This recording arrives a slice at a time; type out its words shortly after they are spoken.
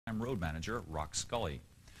road manager Rock Scully.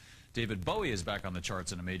 David Bowie is back on the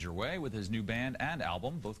charts in a major way with his new band and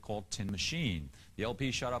album, both called Tin Machine. The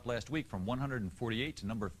LP shot up last week from 148 to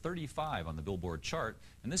number 35 on the Billboard chart,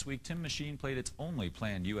 and this week Tin Machine played its only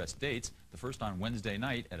planned U.S. dates, the first on Wednesday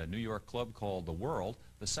night at a New York club called The World,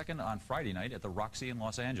 the second on Friday night at the Roxy in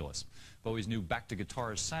Los Angeles. Bowie's new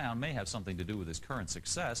back-to-guitars sound may have something to do with his current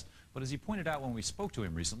success, but as he pointed out when we spoke to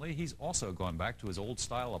him recently, he's also gone back to his old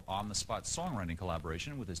style of on-the-spot songwriting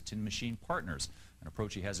collaboration with his Tin Machine partners, an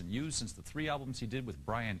approach he hasn't used since the 3 albums he did with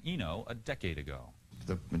Brian Eno a decade ago.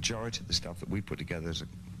 The majority of the stuff that we put together as a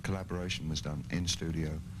collaboration was done in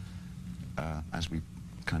studio as we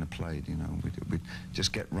kind of played, you know. We'd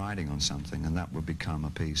just get writing on something and that would become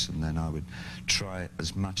a piece, and then I would try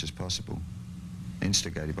as much as possible,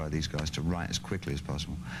 instigated by these guys, to write as quickly as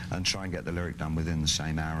possible and try and get the lyric done within the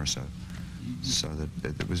same hour or so. So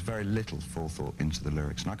that there was very little forethought into the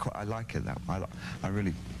lyrics, and I like it that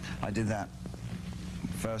way. I did that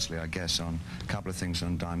firstly, I guess, on a couple of things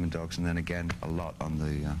on Diamond Dogs, and then again a lot on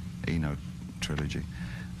the Eno trilogy.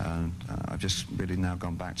 And I've just really now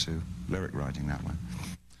gone back to lyric writing that way.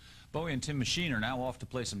 Bowie and Tin Machine are now off to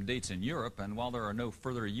play some dates in Europe, and while there are no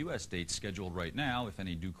further U.S. dates scheduled right now, if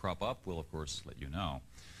any do crop up, we'll of course let you know.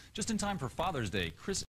 Just in time for Father's Day, Chris